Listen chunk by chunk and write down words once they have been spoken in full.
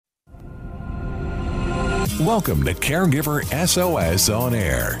Welcome to Caregiver SOS On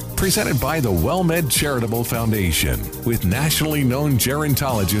Air, presented by the WellMed Charitable Foundation, with nationally known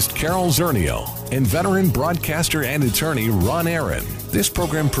gerontologist Carol Zernial and veteran broadcaster and attorney Ron Aaron. This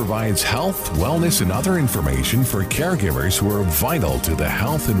program provides health, wellness, and other information for caregivers who are vital to the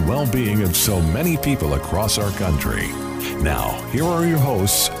health and well-being of so many people across our country. Now, here are your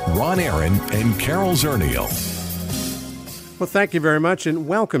hosts, Ron Aaron and Carol Zernial. Well, thank you very much, and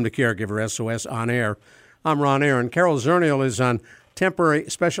welcome to Caregiver SOS On Air. I'm Ron Aaron. Carol Zernial is on temporary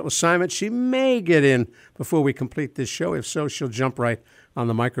special assignment. She may get in before we complete this show. If so, she'll jump right on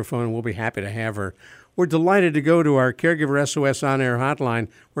the microphone, and we'll be happy to have her. We're delighted to go to our Caregiver SOS On Air hotline,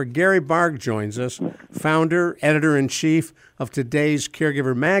 where Gary Barg joins us, founder, editor-in-chief of today's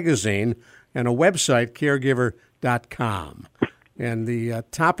Caregiver magazine and a website, caregiver.com. And the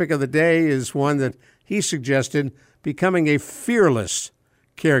topic of the day is one that he suggested, becoming a fearless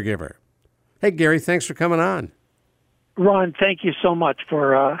caregiver. Hey, Gary, thanks for coming on. Ron, thank you so much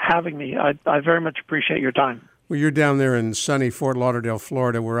for having me. I very much appreciate your time. Well, you're down there in sunny Fort Lauderdale,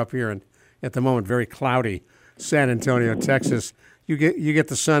 Florida. We're up here in, at the moment, very cloudy San Antonio, Texas. You get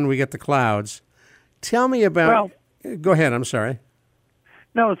the sun, we get the clouds. Tell me about... Well, go ahead, I'm sorry.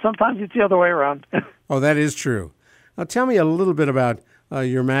 No, sometimes it's the other way around. Oh, that is true. Now, tell me a little bit about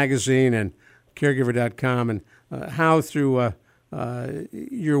your magazine and caregiver.com and how through...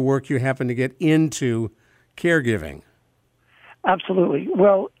 your work you happen to get into caregiving. Absolutely.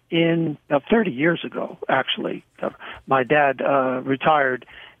 Well, in 30 years ago, actually, my dad retired,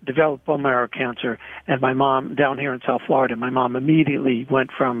 developed bone marrow cancer, and my mom, down here in South Florida, my mom immediately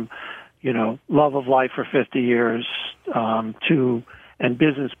went from, love of life for 50 years and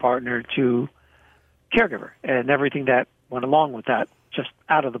business partner to caregiver, and everything that went along with that, just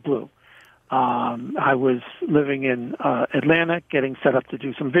out of the blue. I was living in Atlanta, getting set up to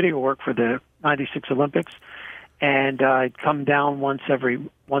do some video work for the '96 Olympics, and I'd come down once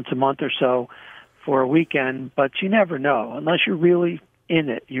a month or so for a weekend. But you never know unless you're really in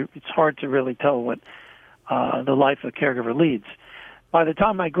it. It's hard to really tell what the life of a caregiver leads. By the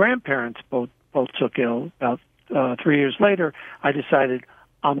time my grandparents both took ill, about 3 years later, I decided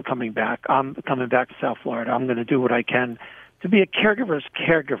I'm coming back. I'm coming back to South Florida. I'm going to do what I can to be a caregiver's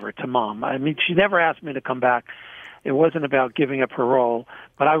caregiver to Mom. I mean, she never asked me to come back. It wasn't about giving up her role,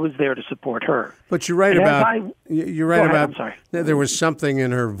 but I was there to support her. But you're right about I'm sorry. There was something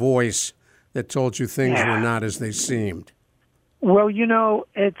in her voice that told you things were not as they seemed. Well,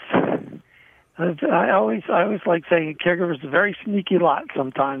 it's I always like saying a caregiver is a very sneaky lot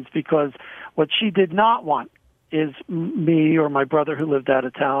sometimes, because what she did not want is me or my brother who lived out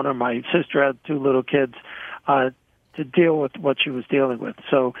of town, or my sister had 2 little kids, to deal with what she was dealing with.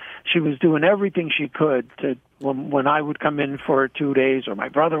 So she was doing everything she could to, when I would come in for 2 days or my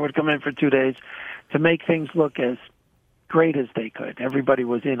brother would come in for 2 days, to make things look as great as they could. Everybody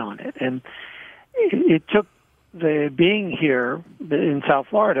was in on it. And it took the being here in South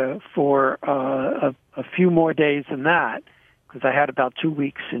Florida for a few more days than that, because I had about 2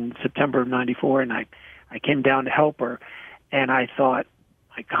 weeks in September of '94, and I came down to help her, and I thought,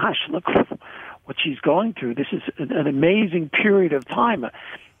 my gosh, look what she's going through. This is an amazing period of time,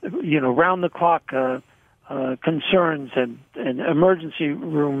 round-the-clock concerns and emergency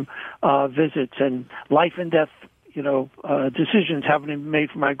room visits and life and death, decisions having to be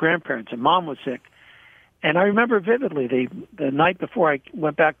made for my grandparents. And Mom was sick. And I remember vividly the night before I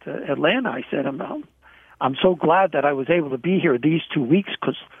went back to Atlanta, I said, I'm so glad that I was able to be here these 2 weeks,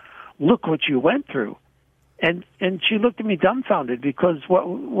 because look what you went through. And she looked at me dumbfounded, because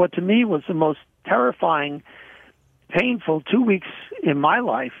what to me was the most terrifying, painful 2 weeks in my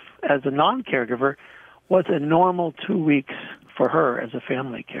life as a non-caregiver was a normal 2 weeks for her as a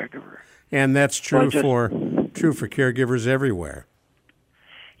family caregiver. And that's true for caregivers everywhere.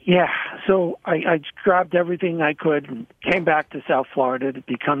 Yeah, so I grabbed everything I could and came back to South Florida to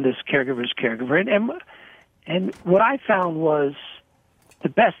become this caregiver's caregiver. And what I found was the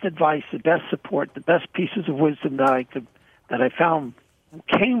best advice, the best support, the best pieces of wisdom that I found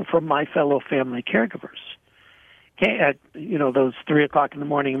came from my fellow family caregivers. At those 3:00 in the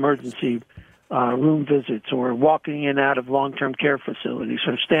morning emergency room visits, or walking in and out of long-term care facilities,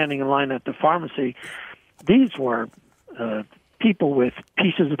 or standing in line at the pharmacy. These were people with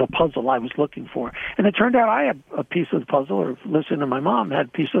pieces of the puzzle I was looking for, and it turned out I had a piece of the puzzle, or listening to my mom had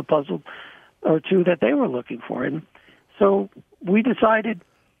a piece of the puzzle or two that they were looking for, and so we decided,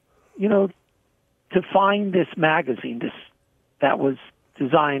 to find this magazine, that was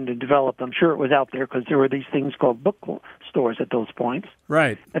designed and developed. I'm sure it was out there, because there were these things called bookstores at those points.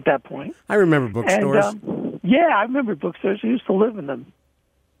 Right. At that point. I remember bookstores. Yeah, I remember bookstores. I used to live in them.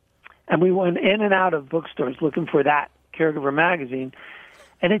 And we went in and out of bookstores looking for that Caregiver magazine,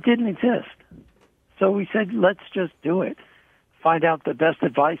 and it didn't exist. So we said, let's just do it. Find out the best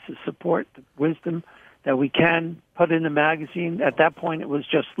advice, the support, the wisdom that we can put in the magazine. At that point, it was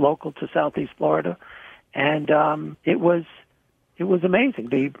just local to Southeast Florida, and it was amazing.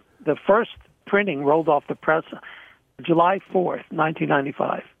 The first printing rolled off the press July 4th,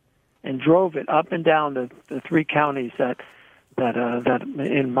 1995, and drove it up and down the three counties that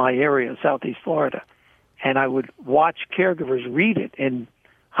in my area, Southeast Florida, and I would watch caregivers read it in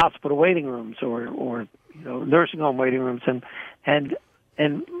hospital waiting rooms or nursing home waiting rooms and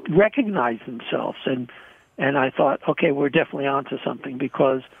recognize themselves, and I thought, okay, we're definitely onto something,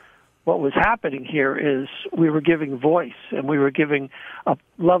 because what was happening here is we were giving voice and we were giving a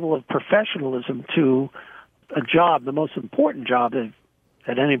level of professionalism to a job, the most important job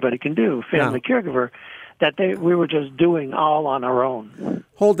that anybody can do, family caregiver, that we were just doing all on our own.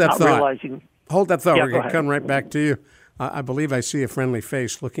 Hold that thought. Hold that thought. Yeah, We're going to come right back to you. I believe I see a friendly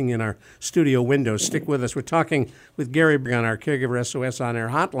face looking in our studio window. Stick with us. We're talking with Gary Barg on our Caregiver SOS On Air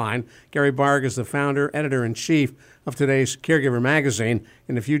hotline. Gary Barg is the founder, editor-in-chief of today's Caregiver magazine.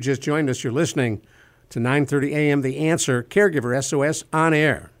 And if you just joined us, you're listening to 9:30 a.m. The Answer, Caregiver SOS On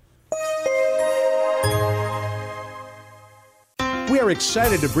Air. We are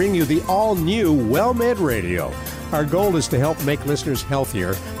excited to bring you the all-new WellMed Radio. Our goal is to help make listeners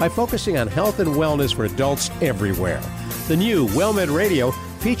healthier by focusing on health and wellness for adults everywhere. The new WellMed Radio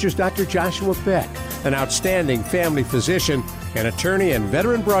features Dr. Joshua Beck, an outstanding family physician, and attorney and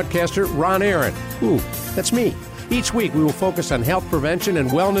veteran broadcaster Ron Aaron. Ooh, that's me. Each week we will focus on health prevention and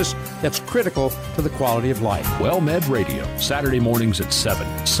wellness that's critical to the quality of life. WellMed Radio, Saturday mornings at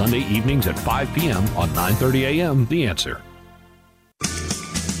 7, Sunday evenings at 5 p.m. on 9:30 a.m. The Answer.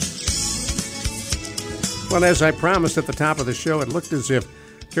 Well, as I promised at the top of the show, it looked as if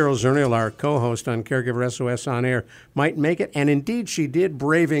Carol Zernial, our co-host on Caregiver SOS On Air, might make it. And indeed, she did,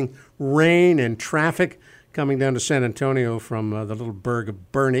 braving rain and traffic coming down to San Antonio from the little burg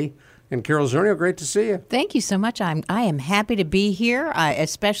of Bernie. And Carol Zernial, great to see you. Thank you so much. I am happy to be here. I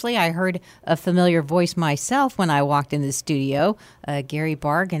heard a familiar voice myself when I walked in the studio. Gary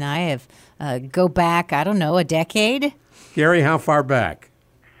Barg and I have go back, I don't know, a decade. Gary, how far back?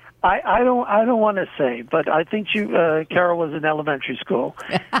 I don't want to say, but I think Carol was in elementary school.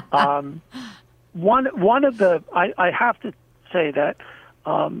 One of the I have to say that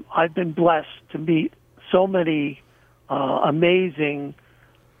I've been blessed to meet so many amazing,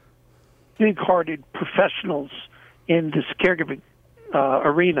 big-hearted professionals in this caregiving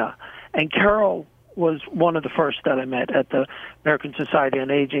arena, and Carol was one of the first that I met at the American Society on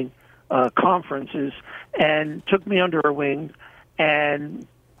Aging conferences, and took me under her wing, and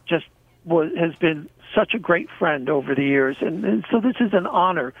just has been such a great friend over the years. And so this is an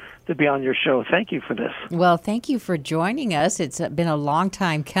honor to be on your show. Thank you for this. Well, thank you for joining us. It's been a long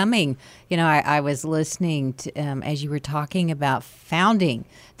time coming. You know, I was listening to, as you were talking about founding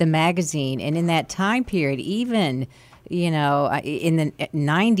the magazine, and in that time period, even, you know, in the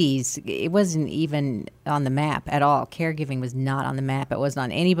 90s, it wasn't even on the map at all. Caregiving was not on the map. It wasn't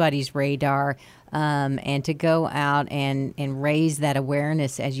on anybody's radar. And to go out and raise that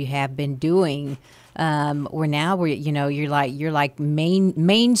awareness as you have been doing, you're like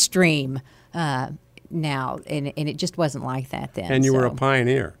mainstream now, and it just wasn't like that then. And you were a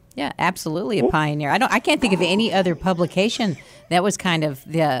pioneer. Yeah, absolutely a pioneer. I can't think of any other publication that was kind of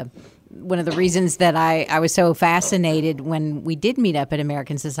one of the reasons that I was so fascinated when we did meet up at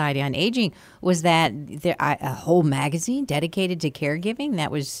American Society on Aging was that a whole magazine dedicated to caregiving.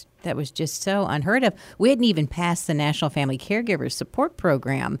 That was just so unheard of. We hadn't even passed the National Family Caregivers Support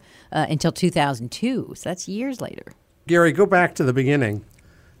Program until 2002, so that's years later. Gary, go back to the beginning.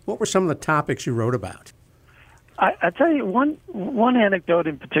 What were some of the topics you wrote about? I tell you one anecdote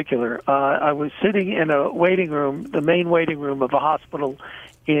in particular. I was sitting in a waiting room, the main waiting room of a hospital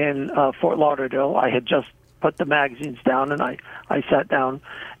in Fort Lauderdale. I had just put the magazines down, and I sat down,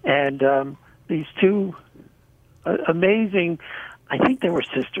 and these two amazing, I think they were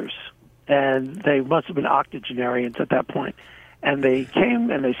sisters, and they must have been octogenarians at that point. And they came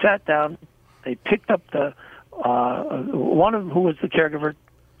and they sat down. They picked up the one of them, who was the caregiver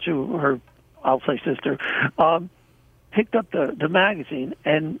to her, I'll say sister, picked up the magazine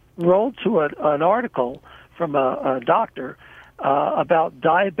and rolled to an article from a doctor about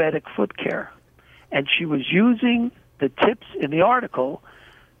diabetic foot care. And she was using the tips in the article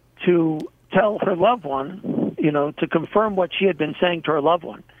to tell her loved one, you know, to confirm what she had been saying to her loved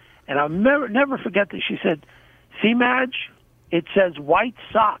one. And I'll never forget that she said, "See, Madge, it says white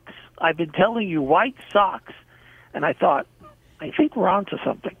socks. I've been telling you white socks." And I thought, I think we're onto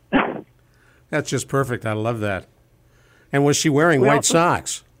something. That's just perfect. I love that. And was she wearing white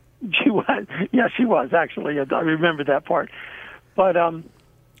socks? She was. Yeah, she was, actually. I remember that part. But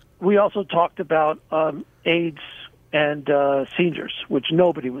we also talked about AIDS and seniors, which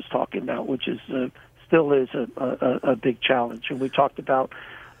nobody was talking about, which is still is a big challenge. And we talked about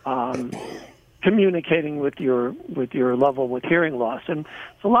communicating with your level with hearing loss. And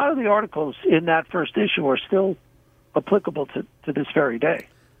so a lot of the articles in that first issue are still applicable to this very day.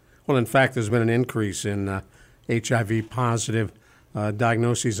 Well, in fact, there's been an increase in HIV-positive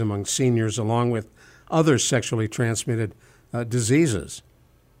diagnoses among seniors, along with other sexually transmitted diseases.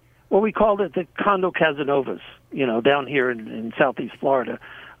 Well, we called it the condo Casanovas, down here in southeast Florida,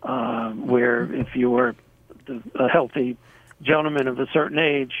 where if you were a healthy gentleman of a certain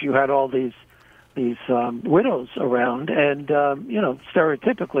age, you had all these widows around, and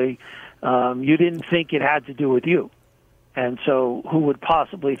stereotypically, you didn't think it had to do with you. And so who would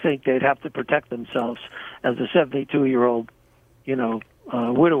possibly think they'd have to protect themselves as a 72-year-old,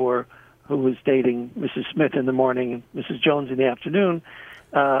 widower who was dating Mrs. Smith in the morning and Mrs. Jones in the afternoon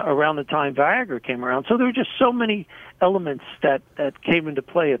around the time Viagra came around. So there were just so many elements that came into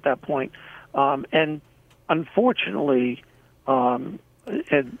play at that point. And unfortunately, the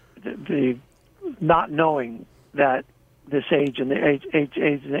not knowing that this age and the AIDS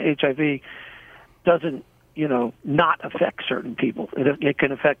and the HIV doesn't, not affect certain people. It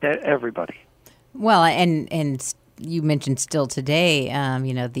can affect everybody. Well, and you mentioned still today,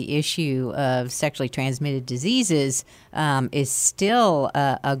 the issue of sexually transmitted diseases is still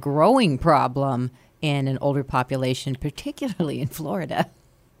a growing problem in an older population, particularly in Florida.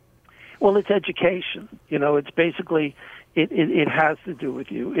 Well, it's education. It's basically, it has to do with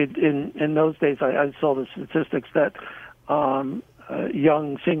you. In those days, I saw the statistics that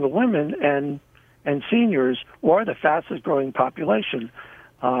young single women and seniors were the fastest growing population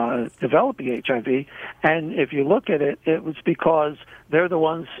developing HIV. And if you look at it, it was because they're the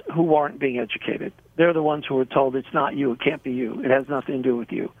ones who aren't being educated. They're the ones who were told it's not you, it can't be you, it has nothing to do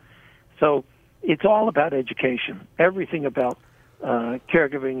with you. So it's all about education. Everything about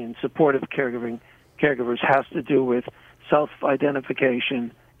caregiving and supportive caregivers has to do with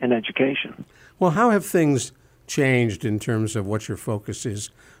self-identification and education. Well, how have things changed in terms of what your focus is,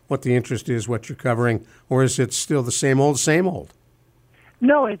 what the interest is, what you're covering, or is it still the same old, same old?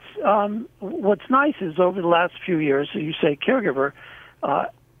 No, it's what's nice is over the last few years, so you say caregiver,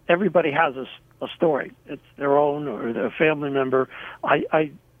 everybody has a story. It's their own or their family member.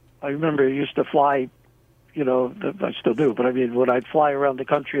 I remember I used to fly, I still do, but I mean when I'd fly around the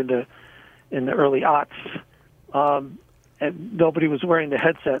country in the early aughts, and nobody was wearing the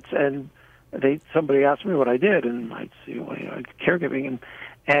headsets, and somebody asked me what I did, and I'd say, caregiving,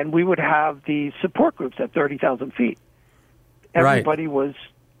 and we would have these support groups at 30,000 feet. Everybody was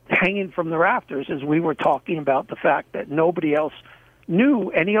hanging from the rafters as we were talking about the fact that nobody else knew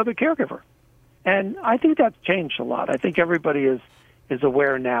any other caregiver. And I think that's changed a lot. I think everybody is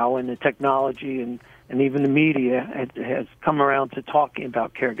aware now, and the technology and even the media has come around to talking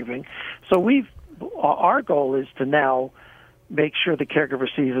about caregiving. So our goal is to now make sure the caregiver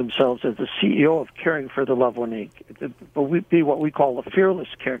sees themselves as the CEO of caring for the loved one, be what we call a fearless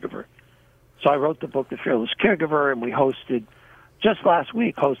caregiver. So I wrote the book, The Fearless Caregiver, and we just last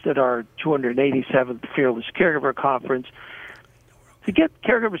week, hosted our 287th Fearless Caregiver Conference. To get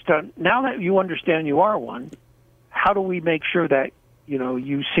caregivers done, now that you understand you are one, how do we make sure that,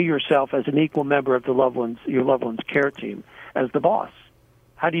 you see yourself as an equal member of your loved one's care team, as the boss?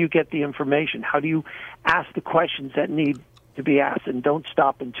 How do you get the information? How do you ask the questions that need to be asked, and don't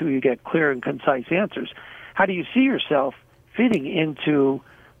stop until you get clear and concise answers? How do you see yourself fitting into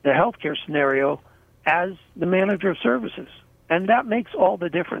the healthcare scenario as the manager of services? And that makes all the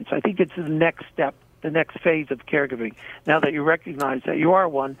difference. I think it's the next step, the next phase of caregiving. Now that you recognize that you are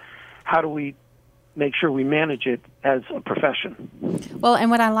one, how do we make sure we manage it as a profession? Well,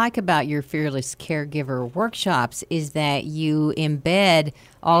 and what I like about your Fearless Caregiver workshops is that you embed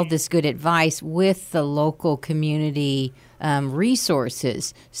all this good advice with the local community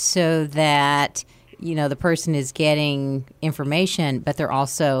resources so that the person is getting information, but they're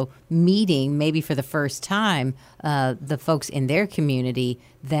also meeting, maybe for the first time, the folks in their community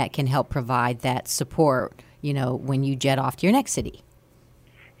that can help provide that support, when you jet off to your next city.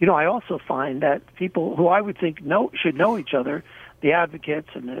 I also find that people who I would think should know each other, the advocates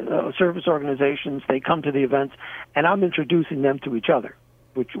and the service organizations, they come to the events, and I'm introducing them to each other,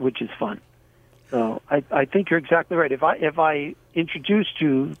 which is fun. So I think you're exactly right. If I introduced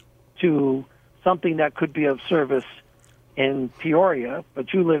you to something that could be of service in Peoria,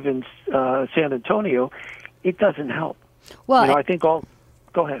 but you live in San Antonio, it doesn't help. Well, I think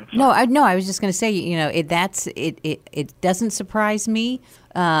Go ahead. I'm sorry. I was just going to say, it doesn't surprise me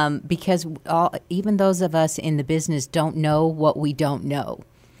because even those of us in the business don't know what we don't know.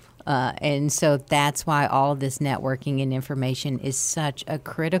 And so that's why all of this networking and information is such a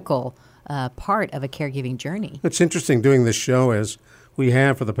critical part of a caregiving journey. It's interesting doing this show as we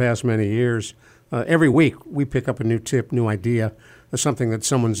have for the past many years. Every week we pick up a new tip, new idea, something that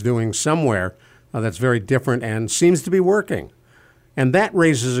someone's doing somewhere that's very different and seems to be working. And that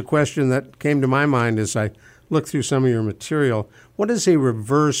raises a question that came to my mind as I looked through some of your material. What is a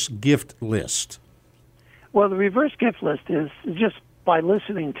reverse gift list? Well, the reverse gift list is just by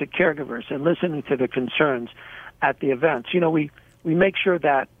listening to caregivers and listening to the concerns at the events. We make sure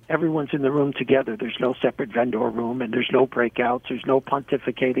that everyone's in the room together. There's no separate vendor room, and there's no breakouts. There's no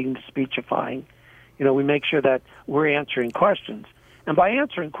pontificating, speechifying. We make sure that we're answering questions. And by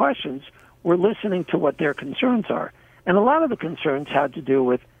answering questions, we're listening to what their concerns are. And a lot of the concerns had to do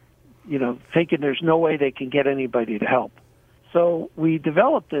with, thinking there's no way they can get anybody to help. So we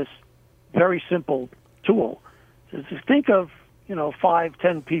developed this very simple tool. So think of, 5,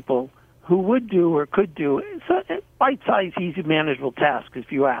 10 people who would do or could do a bite-sized, easy, manageable task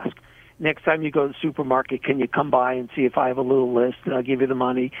if you ask. Next time you go to the supermarket, can you come by and see if I have a little list and I'll give you the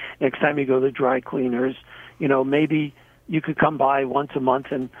money? Next time you go to the dry cleaners, maybe you could come by once a month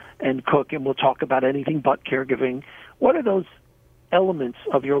and cook, and we'll talk about anything but caregiving. What are those elements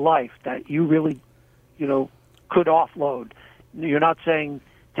of your life that you really, could offload? You're not saying,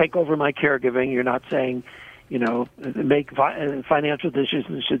 take over my caregiving. You're not saying, make financial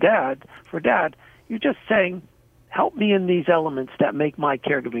decisions for dad. You're just saying, help me in these elements that make my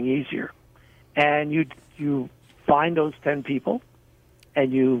caregiving easier. And you find those 10 people,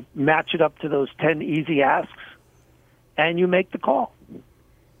 and you match it up to those 10 easy asks, and you make the call.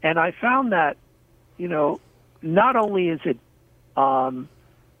 And I found that, not only is it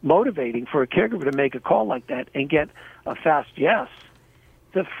motivating for a caregiver to make a call like that and get a fast yes,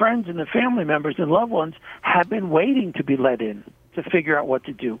 the friends and the family members and loved ones have been waiting to be let in to figure out what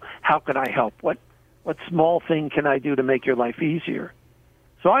to do. How can I help? What small thing can I do to make your life easier?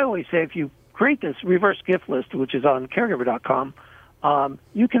 So I always say if you create this reverse gift list, which is on caregiver.com,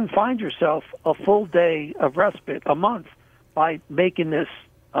 you can find yourself a full day of respite a month by making this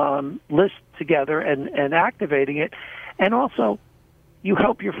list together and activating it. And also, you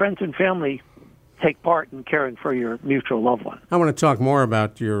help your friends and family take part in caring for your mutual loved one. I want to talk more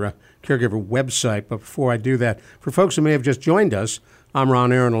about your caregiver website, but before I do that, for folks who may have just joined us, I'm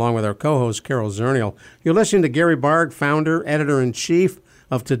Ron Aaron, along with our co-host, Carol Zernial. You're listening to Gary Bard, founder, editor-in-chief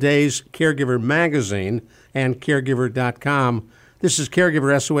of today's Caregiver magazine and caregiver.com. This is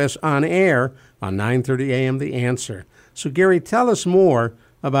Caregiver SOS on air on 9:30 a.m. The Answer. So, Gary, tell us more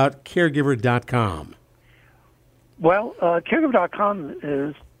about caregiver.com. Well, caregiver.com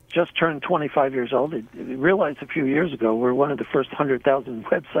is just turned 25 years old. It realized a few years ago we're one of the first 100,000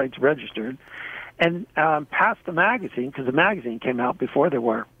 websites registered. And past the magazine, because the magazine came out before there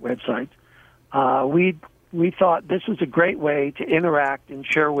were websites, we thought this was a great way to interact and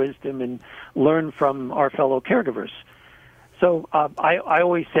share wisdom and learn from our fellow caregivers. So I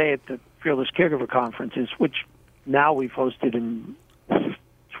always say at the Fearless Caregiver Conferences, which now we've hosted in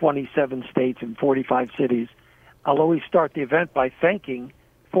 27 states and 45 cities, I'll always start the event by thanking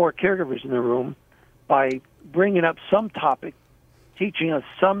 4 caregivers in the room by bringing up some topic, teaching us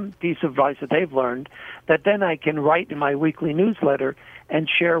some piece of advice that they've learned that then I can write in my weekly newsletter and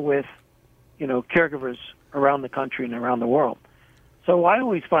share with, caregivers around the country and around the world. So I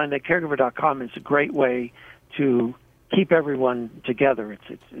always find that caregiver.com is a great way to keep everyone together.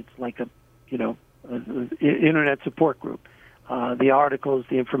 It's like a internet support group. The articles,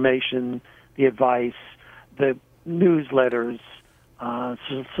 the information, the advice, the newsletters,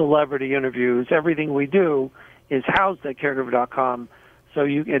 celebrity interviews, everything we do is housed at caregiver.com. So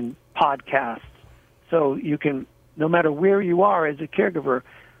you can podcasts. So you can, no matter where you are as a caregiver,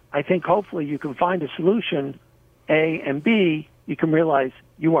 I think hopefully you can find a solution, A, and B, you can realize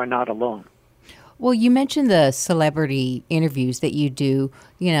you are not alone. Well, you mentioned the celebrity interviews that you do.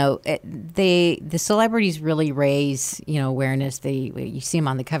 The celebrities really raise, awareness. You see them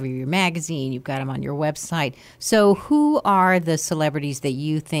on the cover of your magazine. You've got them on your website. So who are the celebrities that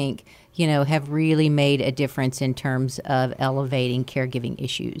you think, have really made a difference in terms of elevating caregiving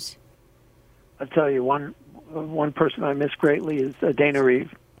issues? I'll tell you, one person I miss greatly is Dana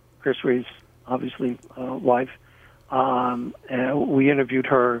Reeve, Chris Reeve's, obviously, wife. We interviewed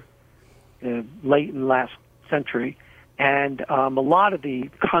her late in last century, and a lot of the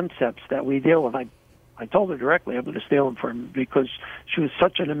concepts that we deal with, I told her directly I'm going to steal them from her because she was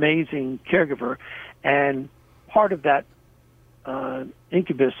such an amazing caregiver, and part of that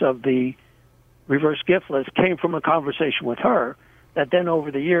incubus of the reverse gift list came from a conversation with her that then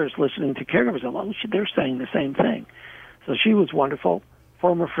over the years, listening to caregivers, they're saying the same thing. So she was wonderful.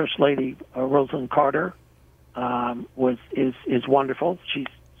 Former First Lady Rosalind Carter is wonderful. She's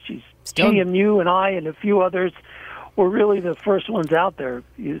she and you and I and a few others were really the first ones out there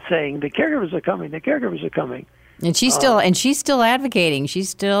saying the caregivers are coming. The caregivers are coming. And she's still advocating. She's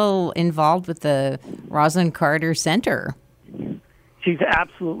still involved with the Rosalind Carter Center. She's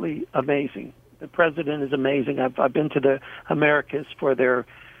absolutely amazing. The president is amazing. I've been to the Americas for their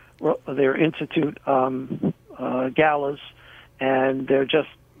institute galas, and they're just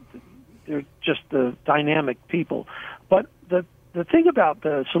the dynamic people. But the thing about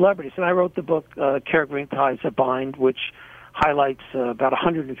the celebrities, and I wrote the book Caregiving Ties That Bind, which highlights about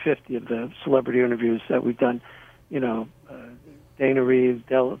 150 of the celebrity interviews that we've done. Dana Reeves,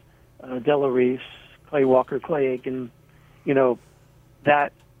 Della Reese, Clay Walker, Clay Aiken,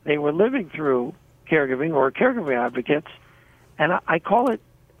 that they were living through caregiving or caregiving advocates, and I call it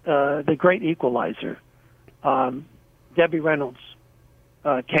the great equalizer. Debbie Reynolds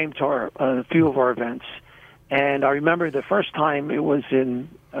came to a few of our events, and I remember the first time it was in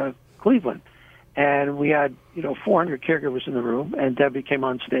Cleveland, and we had 400 caregivers in the room, and Debbie came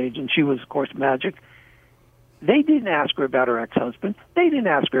on stage, and she was, of course, magic. They didn't ask her about her ex-husband. They didn't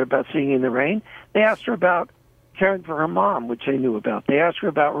ask her about Singing in the Rain. They asked her about caring for her mom, which they knew about. They asked her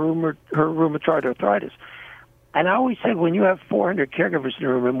about her rheumatoid arthritis. And I always said, when you have 400 caregivers in the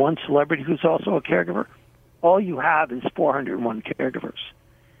room and one celebrity who's also a caregiver, all you have is 401 caregivers.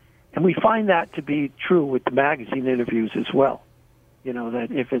 And we find that to be true with the magazine interviews as well. That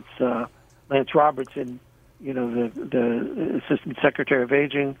if it's Lance Robertson, the Assistant Secretary of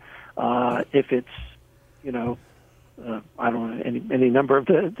Aging, if it's, I don't know, any number of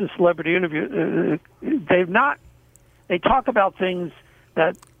the celebrity interviews, they talk about things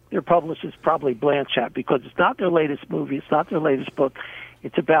that their publicists probably blanch at because it's not their latest movie, it's not their latest book,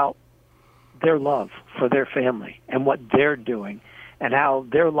 it's about their love for their family and what they're doing and how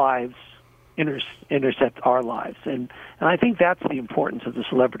their lives intersect our lives. And I think that's the importance of the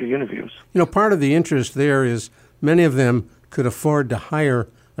celebrity interviews. Part of the interest there is many of them could afford to hire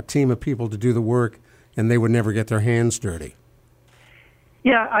a team of people to do the work, and they would never get their hands dirty.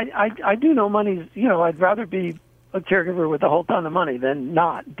 Yeah, I do know money's, I'd rather be a caregiver with a whole ton of money than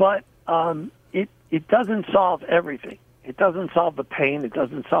not. But it doesn't solve everything. It doesn't solve the pain. It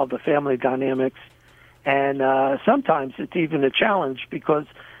doesn't solve the family dynamics. And sometimes it's even a challenge because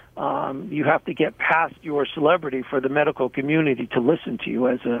you have to get past your celebrity for the medical community to listen to you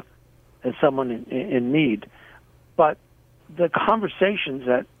as someone in need. But the conversations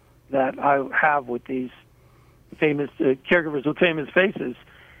that I have with these famous caregivers with famous faces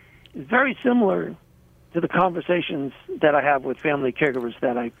is very similar to the conversations that I have with family caregivers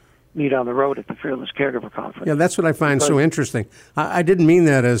that I meet on the road at the Fearless Caregiver Conference. Yeah, that's what I find so interesting. I didn't mean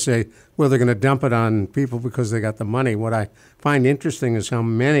that as they're going to dump it on people because they got the money. What I find interesting is how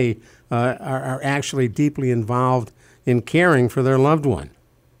many are actually deeply involved in caring for their loved one.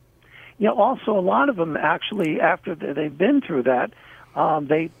 Also, a lot of them actually, after they've been through that,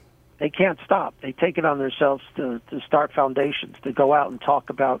 they can't stop. They take it on themselves to start foundations, to go out and talk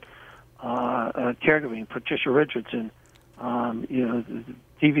about caregiving. Patricia Richardson, the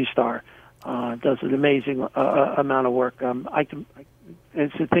TV star, does an amazing amount of work. I can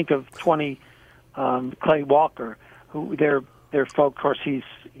think of 20 Clay Walker, who they're folk. Of course,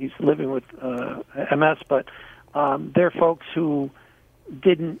 he's living with MS, but they're folks who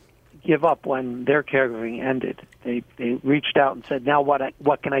didn't give up when their caregiving ended. They reached out and said, "Now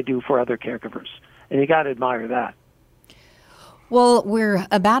what can I do for other caregivers?" And you got to admire that. Well, we're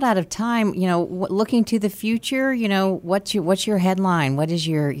about out of time. Looking to the future, what's your headline? What is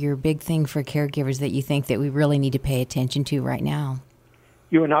your big thing for caregivers that you think that we really need to pay attention to right now?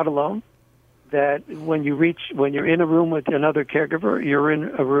 You are not alone. That when you're in a room with another caregiver, you're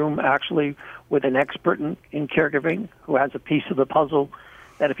in a room actually with an expert in caregiving who has a piece of the puzzle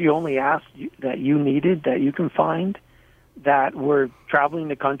that if you only asked that you needed, that you can find. That we're traveling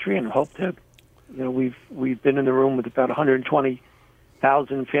the country and hope to. We've been in the room with about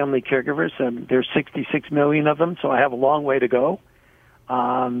 120,000 family caregivers, and there's 66 million of them, so I have a long way to go.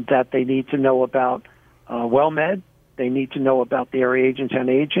 That they need to know about WellMed, they need to know about the Area Agency on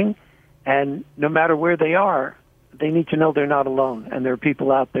Aging, and no matter where they are, they need to know they're not alone, and there are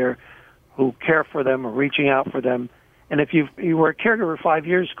people out there who care for them or reaching out for them. And if you were a caregiver 5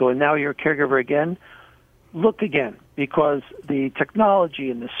 years ago and now you're a caregiver again, look again, because the technology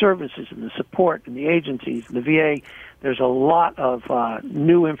and the services and the support and the agencies and the VA, there's a lot of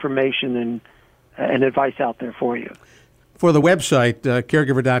new information and advice out there for you. for the website,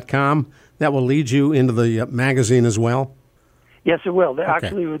 caregiver.com. That will lead you into the magazine as well? Yes, it will.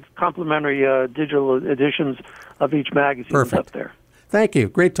 Actually, with complimentary digital editions of each magazine is up there. Thank you.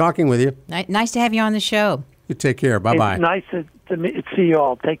 Great talking with you. Nice to have you on the show. You take care. Bye-bye. It's nice to see you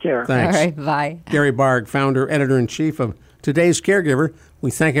all. Take care. Thanks. All right, bye. Gary Barg, founder, editor-in-chief of Today's Caregiver. We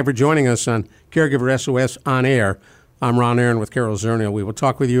thank him for joining us on Caregiver SOS On Air. I'm Ron Aaron with Carol Zernial. We will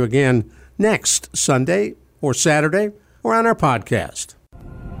talk with you again next Sunday or Saturday or on our podcast.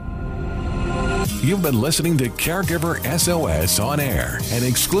 You've been listening to Caregiver SOS On Air, an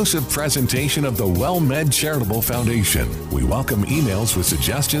exclusive presentation of the WellMed Charitable Foundation. We welcome emails with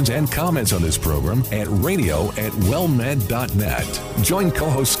suggestions and comments on this program at radio@wellmed.net. Join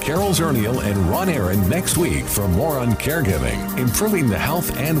co-hosts Carol Zernial and Ron Aaron next week for more on caregiving, improving the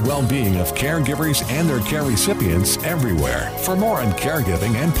health and well-being of caregivers and their care recipients everywhere. For more on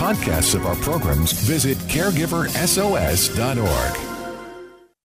caregiving and podcasts of our programs, visit caregiversos.org.